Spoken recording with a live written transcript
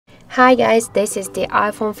Hi guys, this is the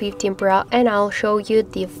iPhone 15 Pro and I'll show you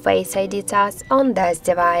the Face ID task on this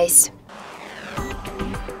device.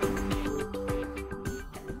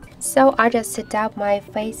 So I just set up my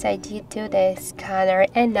Face ID to the scanner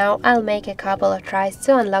and now I'll make a couple of tries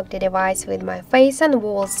to unlock the device with my face and we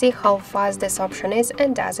will see how fast this option is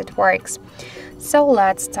and does it works. So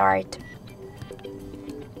let's start.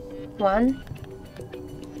 1,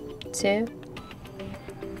 2,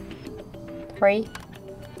 3,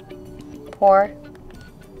 4,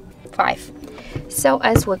 5. So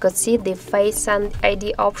as we could see, the Face and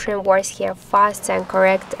ID option works here fast and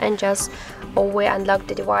correct, and just we unlock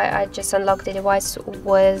the device. I just unlocked the device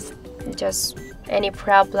with just any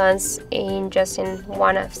problems in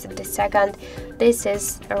 1 of the second. This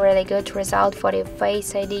is a really good result for the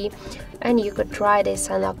Face ID, and you could try this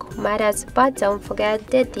unlock methods, but don't forget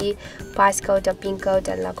that the passcode or pin code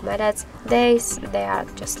unlock methods, they are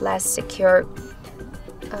just less secure.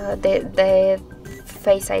 The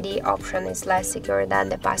Face ID option is less secure than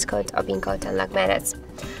the passcode or pin code unlock methods.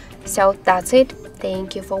 So that's it.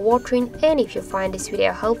 Thank you for watching, and if you find this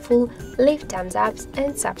video helpful, leave thumbs up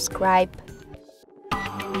and subscribe.